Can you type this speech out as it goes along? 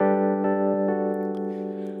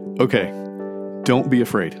Okay, don't be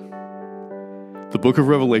afraid. The book of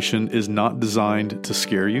Revelation is not designed to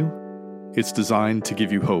scare you. It's designed to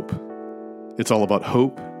give you hope. It's all about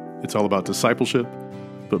hope. It's all about discipleship.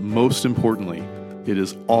 But most importantly, it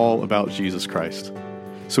is all about Jesus Christ.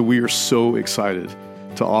 So we are so excited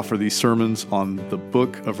to offer these sermons on the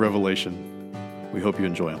book of Revelation. We hope you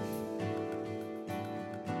enjoy them.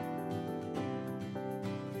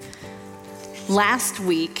 Last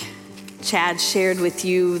week, Chad shared with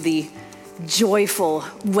you the joyful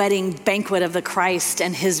wedding banquet of the Christ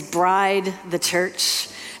and his bride, the church.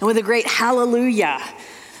 And with a great hallelujah,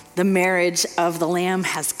 the marriage of the Lamb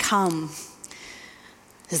has come.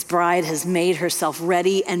 His bride has made herself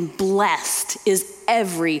ready, and blessed is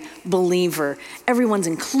every believer. Everyone's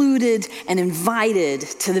included and invited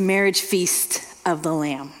to the marriage feast of the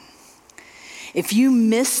Lamb. If you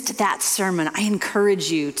missed that sermon, I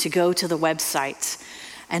encourage you to go to the website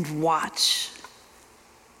and watch.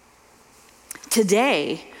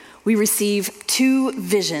 Today, we receive two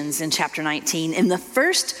visions in chapter 19. In the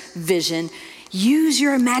first vision, use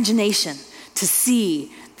your imagination to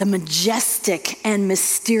see the majestic and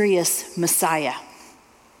mysterious Messiah.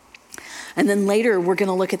 And then later, we're going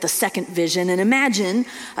to look at the second vision and imagine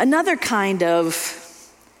another kind of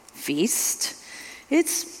feast.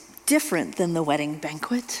 It's different than the wedding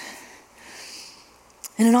banquet.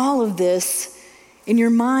 And in all of this, in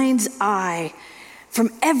your mind's eye,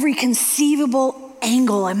 from every conceivable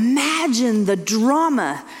angle, imagine the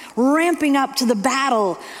drama ramping up to the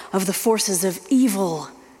battle of the forces of evil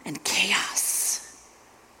and chaos.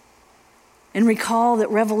 And recall that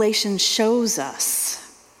Revelation shows us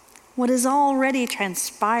what has already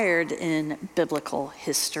transpired in biblical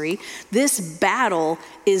history. This battle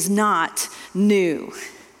is not new.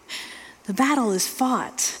 The battle is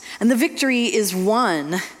fought, and the victory is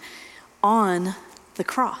won on the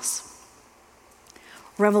cross.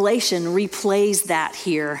 Revelation replays that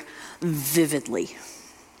here vividly.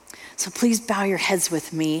 So please bow your heads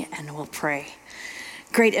with me and we'll pray.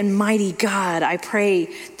 Great and mighty God, I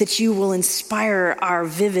pray that you will inspire our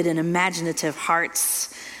vivid and imaginative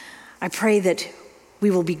hearts. I pray that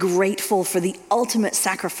we will be grateful for the ultimate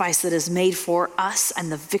sacrifice that is made for us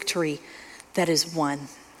and the victory that is won.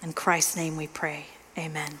 In Christ's name we pray,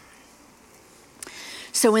 amen.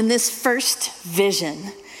 So in this first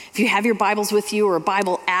vision, if you have your Bibles with you or a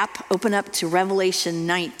Bible app, open up to Revelation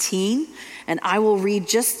 19, and I will read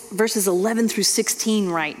just verses 11 through 16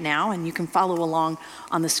 right now, and you can follow along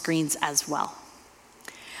on the screens as well.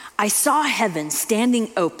 I saw heaven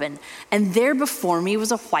standing open, and there before me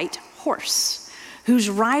was a white horse, whose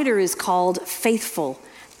rider is called Faithful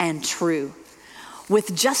and True.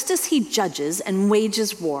 With justice he judges and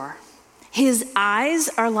wages war. His eyes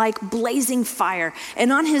are like blazing fire,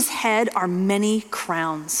 and on his head are many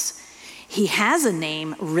crowns. He has a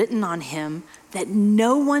name written on him that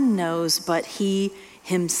no one knows but he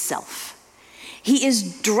himself. He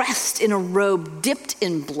is dressed in a robe dipped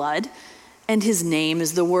in blood, and his name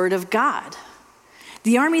is the Word of God.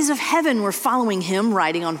 The armies of heaven were following him,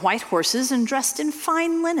 riding on white horses and dressed in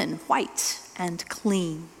fine linen, white and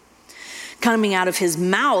clean. Coming out of his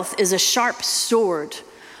mouth is a sharp sword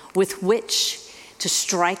with which to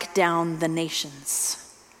strike down the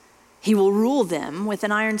nations. He will rule them with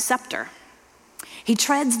an iron scepter. He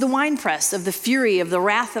treads the winepress of the fury of the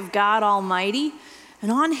wrath of God Almighty,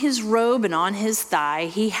 and on his robe and on his thigh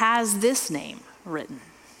he has this name written: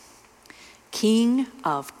 King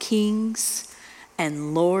of Kings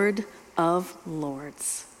and Lord of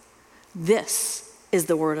Lords. This is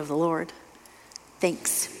the word of the Lord.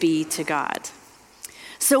 Thanks be to God.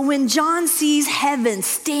 So when John sees heaven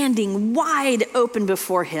standing wide open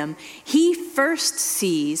before him, he first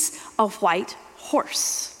sees a white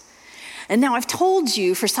horse. And now I've told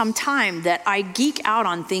you for some time that I geek out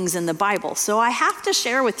on things in the Bible. So I have to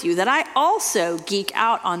share with you that I also geek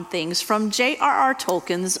out on things from J.R.R.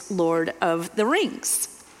 Tolkien's Lord of the Rings.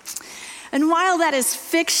 And while that is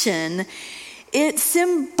fiction, it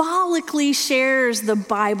symbolically shares the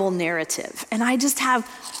Bible narrative. And I just have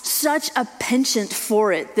such a penchant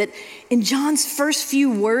for it that in John's first few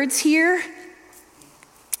words here,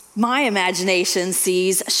 my imagination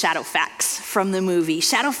sees Shadowfax from the movie.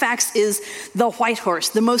 Shadowfax is the white horse,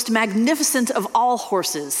 the most magnificent of all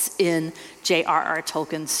horses in J.R.R.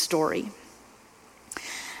 Tolkien's story.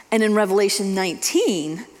 And in Revelation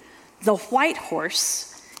 19, the white horse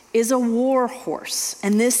is a war horse,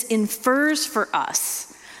 and this infers for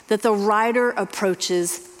us that the rider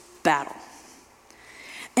approaches battle.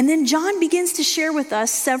 And then John begins to share with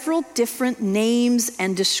us several different names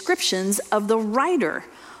and descriptions of the rider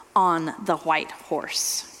on the white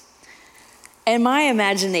horse. And my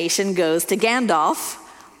imagination goes to Gandalf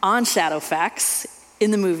on Shadowfax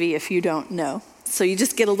in the movie if you don't know. So you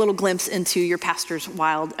just get a little glimpse into your pastor's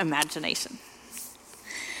wild imagination.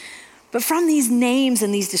 But from these names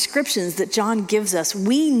and these descriptions that John gives us,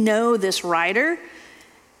 we know this writer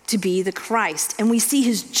to be the Christ, and we see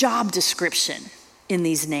his job description in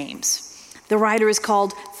these names. The writer is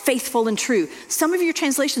called faithful and true. Some of your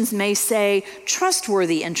translations may say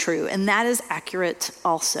trustworthy and true, and that is accurate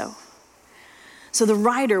also. So the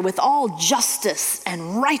writer, with all justice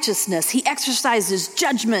and righteousness, he exercises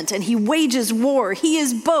judgment and he wages war. He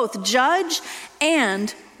is both judge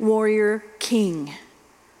and warrior king.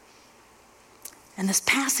 And this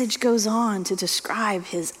passage goes on to describe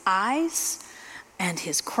his eyes and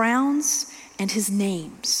his crowns and his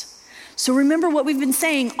names. So remember what we've been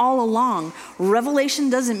saying all along. Revelation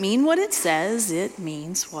doesn't mean what it says, it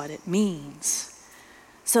means what it means.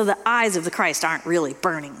 So the eyes of the Christ aren't really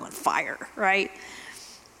burning with fire, right?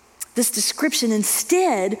 This description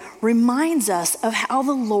instead reminds us of how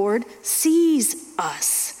the Lord sees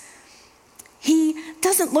us. He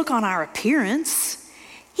doesn't look on our appearance.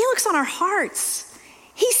 He looks on our hearts.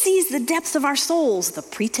 He sees the depths of our souls, the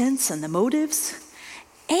pretense and the motives,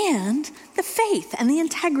 and the faith and the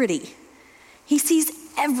integrity. He sees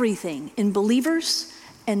everything in believers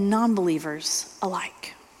and non-believers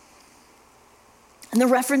alike. And the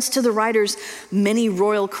reference to the writer's many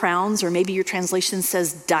royal crowns, or maybe your translation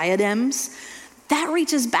says diadems, that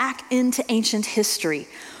reaches back into ancient history.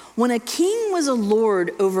 When a king was a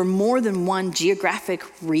lord over more than one geographic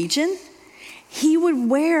region, he would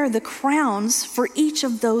wear the crowns for each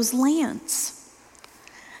of those lands.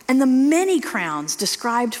 And the many crowns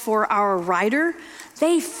described for our writer,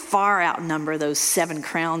 they far outnumber those 7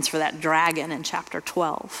 crowns for that dragon in chapter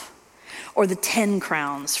 12. Or the 10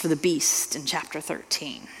 crowns for the beast in chapter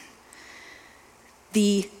 13.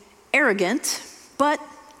 The arrogant, but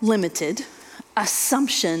limited,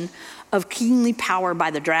 assumption of kingly power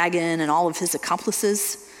by the dragon and all of his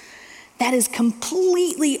accomplices, that is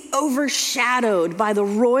completely overshadowed by the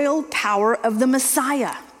royal power of the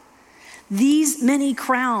Messiah. These many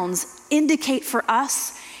crowns indicate for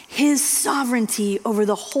us his sovereignty over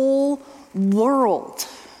the whole world.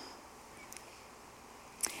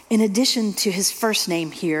 In addition to his first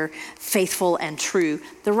name here, faithful and true,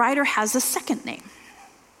 the writer has a second name.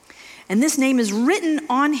 And this name is written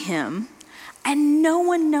on him, and no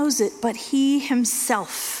one knows it but he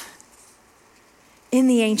himself. In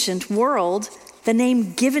the ancient world, the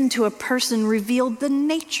name given to a person revealed the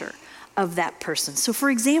nature of that person. So for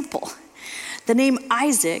example, the name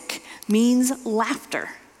Isaac means laughter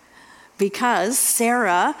because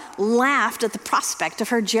Sarah laughed at the prospect of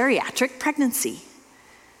her geriatric pregnancy.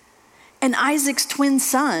 And Isaac's twin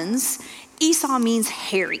sons, Esau means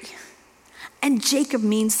hairy, and Jacob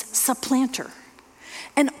means supplanter.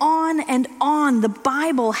 And on, the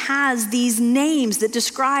Bible has these names that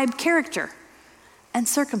describe character and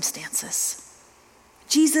circumstances.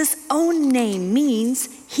 Jesus' own name means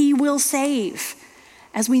he will save,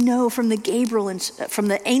 as we know from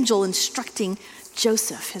the angel instructing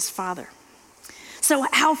Joseph, his father. So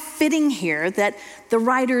how fitting here that the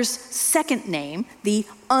writer's second name, the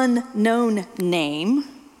unknown name,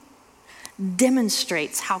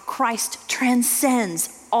 demonstrates how Christ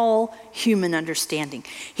transcends all human understanding.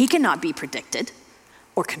 He cannot be predicted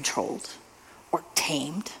or controlled or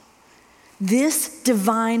tamed. This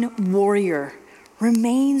divine warrior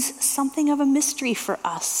remains something of a mystery for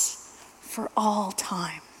us for all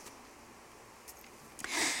time.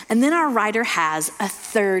 And then our writer has a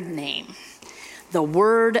third name, the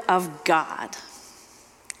Word of God.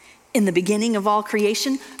 In the beginning of all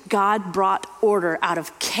creation, God brought order out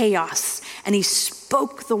of chaos, and he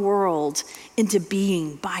spoke the world into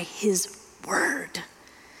being by his word.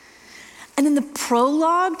 And in the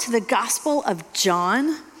prologue to the Gospel of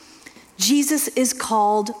John, Jesus is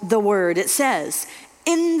called the Word. It says,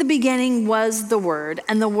 "In the beginning was the Word,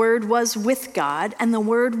 and the Word was with God, and the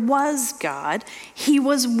Word was God. He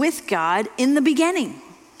was with God in the beginning."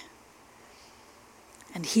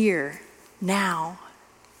 And here, now,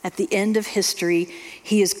 at the end of history,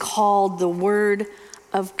 he is called the Word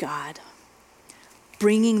of God,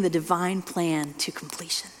 bringing the divine plan to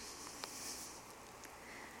completion.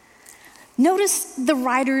 Notice the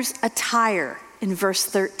writer's attire in verse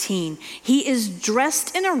 13. He is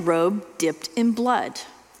dressed in a robe dipped in blood.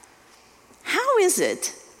 How is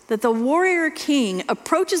it that the warrior king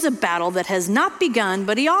approaches a battle that has not begun,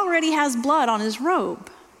 but he already has blood on his robe?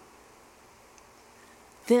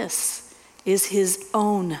 This is his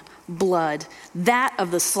own blood, that of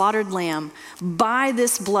the slaughtered lamb. By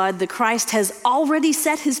this blood, the Christ has already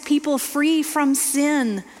set his people free from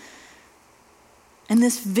sin. And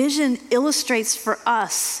this vision illustrates for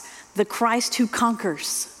us the Christ who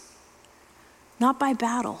conquers, not by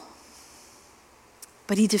battle,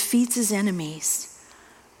 but he defeats his enemies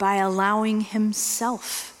by allowing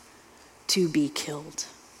himself to be killed.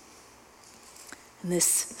 And this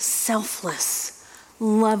selfless,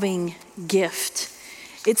 loving gift,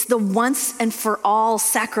 it's the once and for all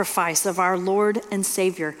sacrifice of our Lord and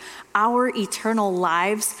Savior. Our eternal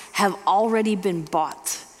lives have already been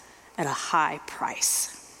bought at a high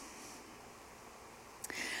price.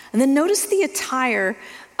 And then notice the attire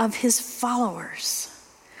of his followers.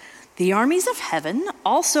 The armies of heaven,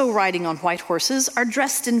 also riding on white horses, are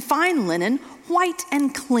dressed in fine linen, white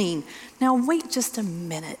and clean. Now wait just a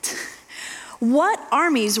minute. What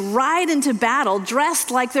armies ride into battle dressed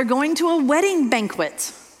like they're going to a wedding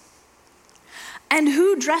banquet? And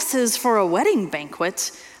who dresses for a wedding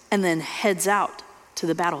banquet and then heads out to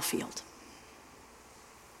the battlefield?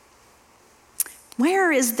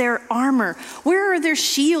 Where is their armor? Where are their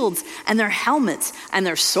shields and their helmets and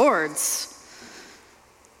their swords?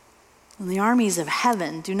 And the armies of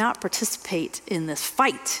heaven do not participate in this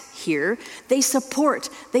fight here. They support,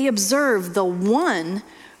 they observe the one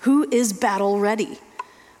who is battle ready,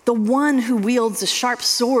 the one who wields a sharp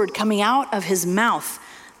sword coming out of his mouth.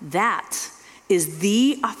 That is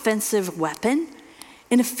the offensive weapon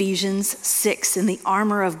in Ephesians 6 in the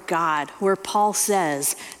armor of God, where Paul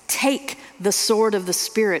says, take the sword of the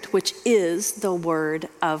Spirit, which is the word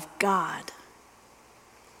of God.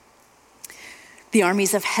 The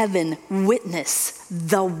armies of heaven witness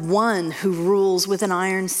the one who rules with an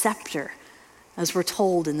iron scepter, as we're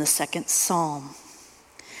told in the second Psalm.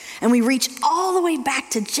 And we reach all the way back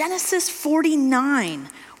to Genesis 49,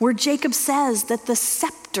 where Jacob says that the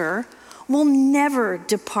scepter will never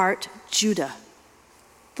depart Judah,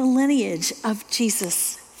 the lineage of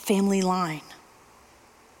Jesus' family line.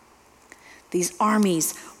 These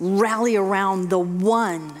armies rally around the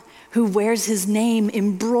one who wears his name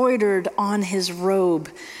embroidered on his robe,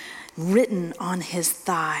 written on his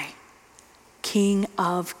thigh, King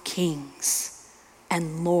of Kings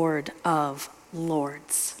and Lord of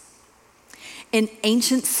Lords. In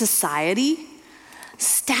ancient society,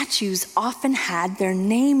 statues often had their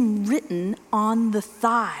name written on the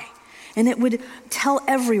thigh, and it would tell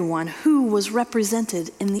everyone who was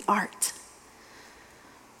represented in the art.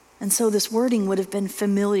 And so this wording would have been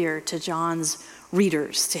familiar to John's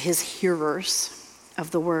readers, to his hearers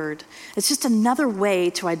of the word. It's just another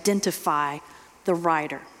way to identify the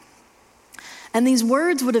writer. And these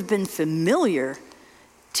words would have been familiar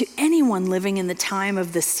to anyone living in the time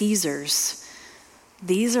of the Caesars.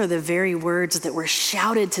 These are the very words that were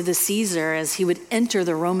shouted to the Caesar as he would enter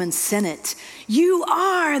the Roman Senate. You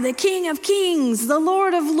are the King of Kings, the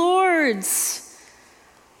Lord of Lords.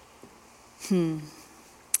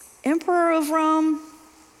 Emperor of Rome?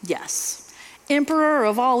 Yes. Emperor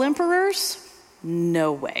of all emperors?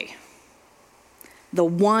 No way. The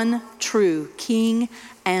one true King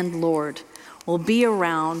and Lord will be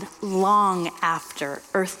around long after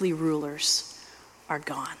earthly rulers are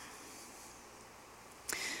gone.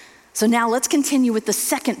 So now let's continue with the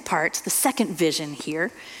second part, the second vision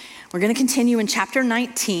here. We're going to continue in chapter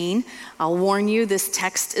 19. I'll warn you, this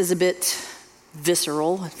text is a bit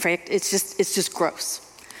visceral. In fact, it's just gross.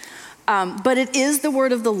 But it is the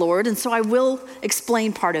word of the Lord, and so I will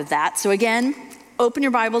explain part of that. So again, open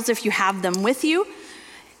your Bibles if you have them with you.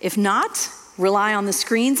 If not, rely on the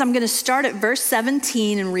screens. I'm going to start at verse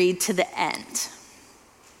 17 and read to the end.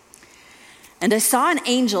 And I saw an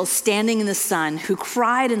angel standing in the sun who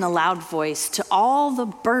cried in a loud voice to all the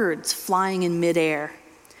birds flying in midair,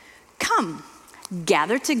 come,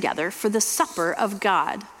 gather together for the supper of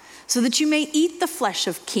God, so that you may eat the flesh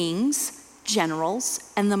of kings,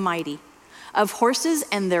 generals, and the mighty, of horses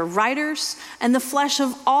and their riders, and the flesh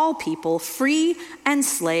of all people, free and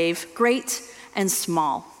slave, great and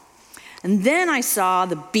small. And then I saw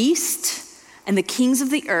the beast and the kings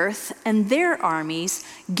of the earth and their armies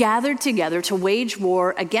gathered together to wage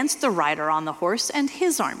war against the rider on the horse and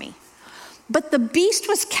his army. But the beast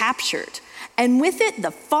was captured, and with it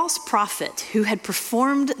the false prophet who had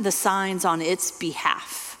performed the signs on its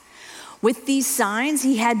behalf. With these signs,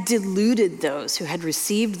 he had deluded those who had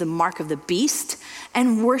received the mark of the beast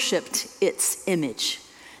and worshiped its image.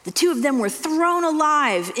 The two of them were thrown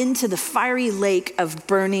alive into the fiery lake of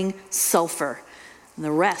burning sulfur, and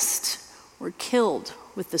the rest were killed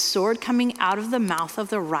with the sword coming out of the mouth of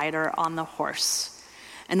the rider on the horse.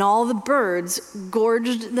 And all the birds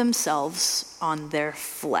gorged themselves on their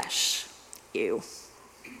flesh. Ew.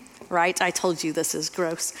 Right? I told you this is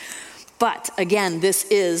gross. But again, this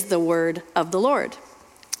is the word of the Lord.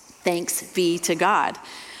 Thanks be to God.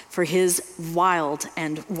 for his wild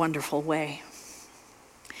and wonderful way.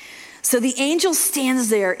 So the angel stands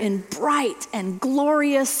there in bright and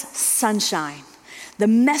glorious sunshine. The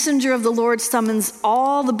messenger of the Lord summons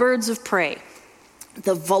all the birds of prey,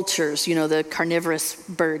 the vultures, the carnivorous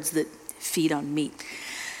birds that feed on meat.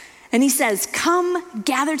 And he says, "Come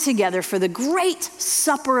gather together for the great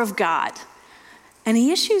supper of God." And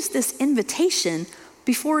he issues this invitation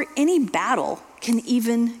before any battle can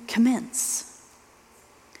even commence.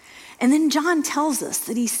 And then John tells us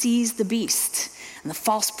that he sees the beast and the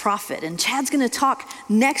false prophet. And Chad's going to talk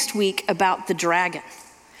next week about the dragon.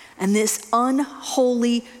 And this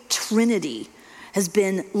unholy trinity has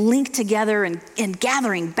been linked together and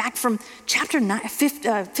gathering back from chapter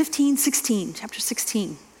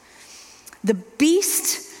 16. The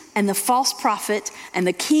beast and the false prophet and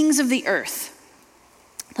the kings of the earth.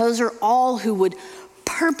 Those are all who would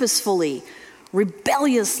purposefully,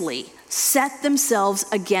 rebelliously set themselves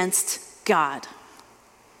against God.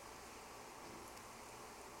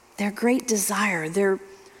 Their great desire,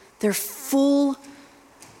 their full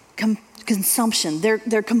consumption,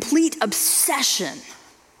 their complete obsession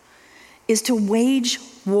is to wage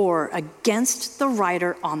war against the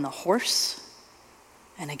rider on the horse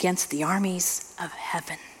and against the armies of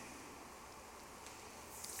heaven.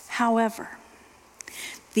 However,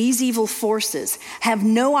 these evil forces have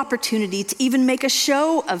no opportunity to even make a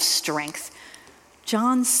show of strength.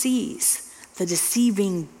 John sees the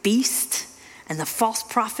deceiving beast and the false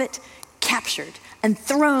prophet captured and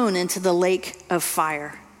thrown into the lake of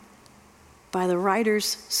fire by the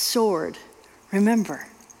rider's sword. Remember,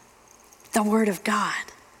 the word of God.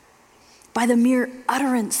 By the mere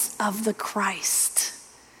utterance of the Christ,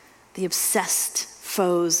 the obsessed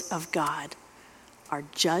foes of God are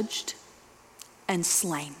judged and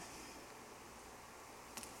slain.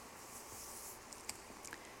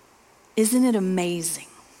 Isn't it amazing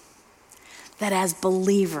that as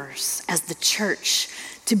believers, as the church,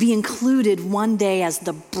 to be included one day as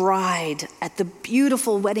the bride at the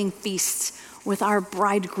beautiful wedding feast with our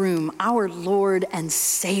bridegroom, our Lord and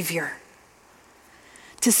Savior,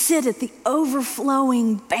 to sit at the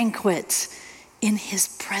overflowing banquet in his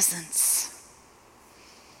presence,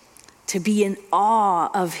 to be in awe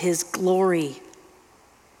of his glory.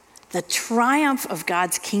 The triumph of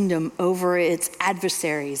God's kingdom over its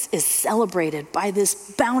adversaries is celebrated by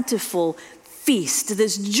this bountiful feast,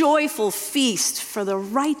 this joyful feast for the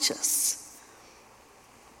righteous.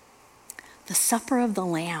 The supper of the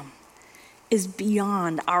Lamb is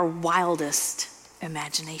beyond our wildest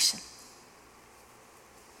imagination.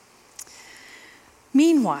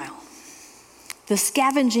 Meanwhile, the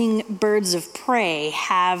scavenging birds of prey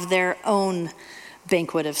have their own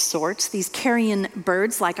banquet of sorts. These carrion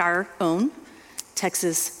birds like our own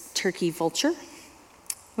Texas turkey vulture.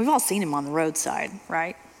 We've all seen him on the roadside,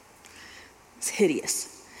 right? It's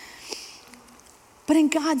hideous. But in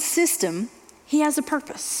God's system, he has a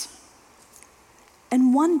purpose.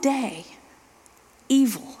 And one day,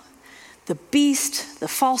 evil, the beast, the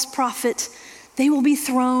false prophet, they will be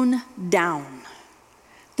thrown down.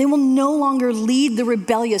 They will no longer lead the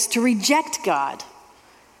rebellious to reject God,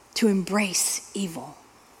 to embrace evil.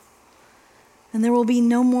 And there will be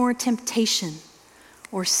no more temptation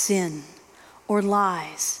or sin or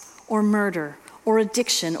lies or murder or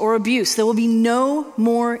addiction or abuse. There will be no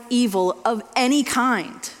more evil of any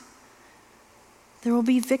kind. There will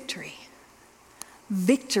be victory.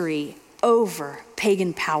 Victory over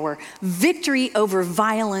pagan power. Victory over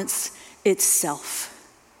violence itself.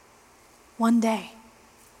 One day.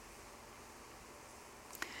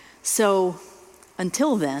 So,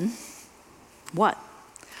 until then, what?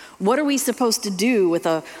 What are we supposed to do with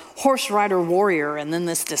a horse rider warrior and then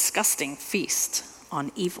this disgusting feast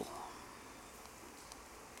on evil?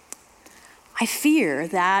 I fear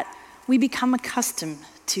that we become accustomed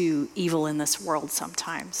to evil in this world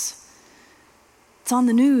sometimes. It's on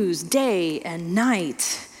the news day and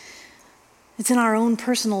night. It's in our own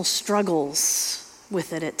personal struggles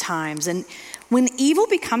with it at times. And when evil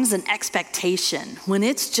becomes an expectation, when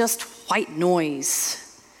it's just white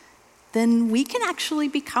noise, then we can actually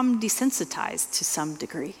become desensitized to some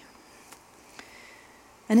degree.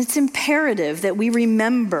 And it's imperative that we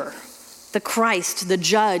remember the Christ, the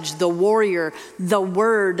judge, the warrior, the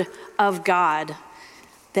word of God,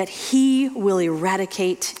 that he will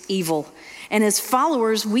eradicate evil. And as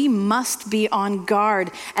followers, we must be on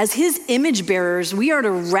guard. As his image bearers, we are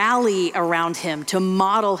to rally around him, to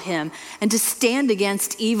model him, and to stand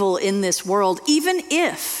against evil in this world, even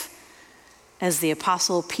if, as the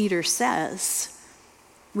Apostle Peter says,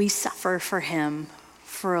 we suffer for him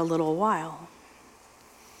for a little while.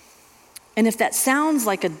 And if that sounds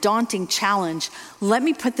like a daunting challenge, let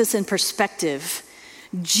me put this in perspective.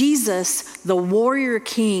 Jesus, the warrior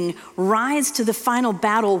king, rides to the final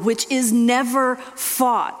battle, which is never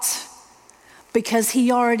fought, because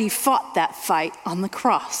he already fought that fight on the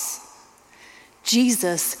cross.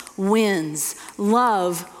 Jesus wins.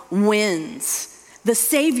 Love wins. The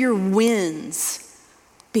Savior wins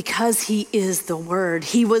because he is the Word.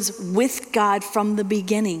 He was with God from the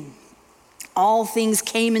beginning. All things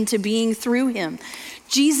came into being through him.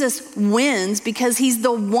 Jesus wins because he's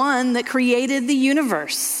the one that created the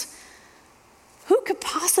universe. Who could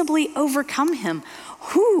possibly overcome him?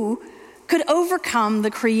 Who could overcome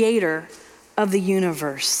the creator of the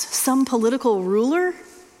universe? Some political ruler?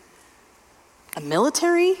 A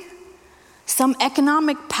military? Some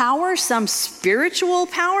economic power? Some spiritual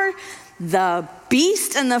power? The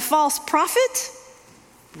beast and the false prophet?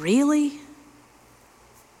 Really?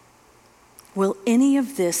 Will any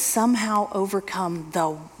of this somehow overcome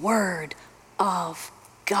the Word of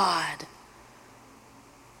God?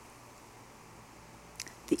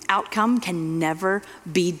 The outcome can never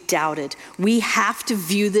be doubted. We have to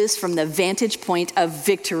view this from the vantage point of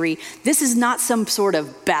victory. This is not some sort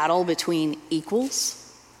of battle between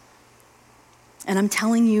equals. And I'm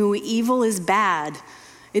telling you, evil is bad.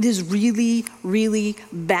 It is really, really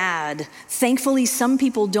bad. Thankfully, some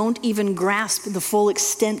people don't even grasp the full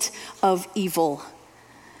extent of evil.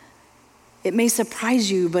 It may surprise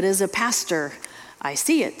you, but as a pastor, I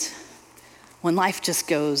see it when life just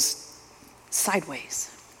goes sideways.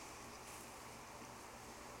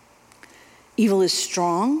 Evil is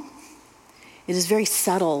strong. It is very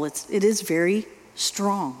subtle. It is very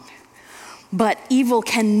strong. But evil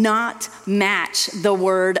cannot match the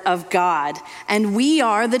Word of God. And we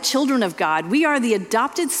are the children of God. We are the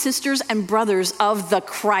adopted sisters and brothers of the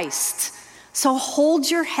Christ. So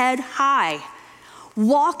hold your head high.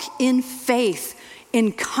 Walk in faith,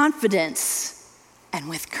 in confidence, and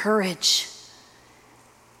with courage.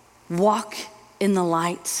 Walk in the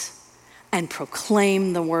light and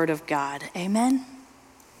proclaim the Word of God. Amen?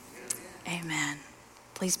 Amen.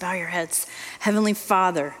 Please bow your heads. Heavenly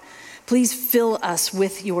Father, please fill us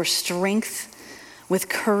with your strength, with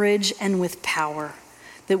courage, and with power,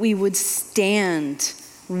 that we would stand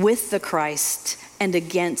with the Christ and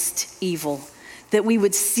against evil, that we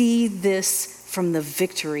would see this from the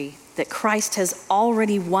victory that Christ has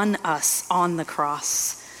already won us on the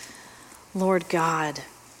cross. Lord God,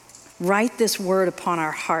 write this word upon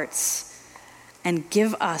our hearts and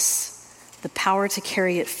give us the power to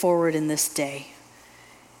carry it forward in this day.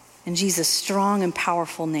 In Jesus' strong and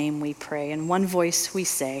powerful name we pray. In one voice we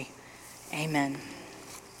say, amen.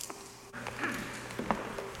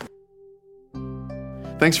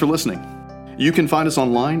 Thanks for listening. You can find us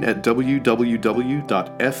online at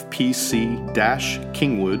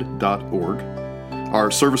www.fpc-kingwood.org.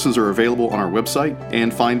 Our services are available on our website,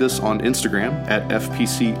 and find us on Instagram at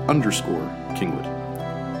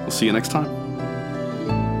FPC_Kingwood. We'll see you next time.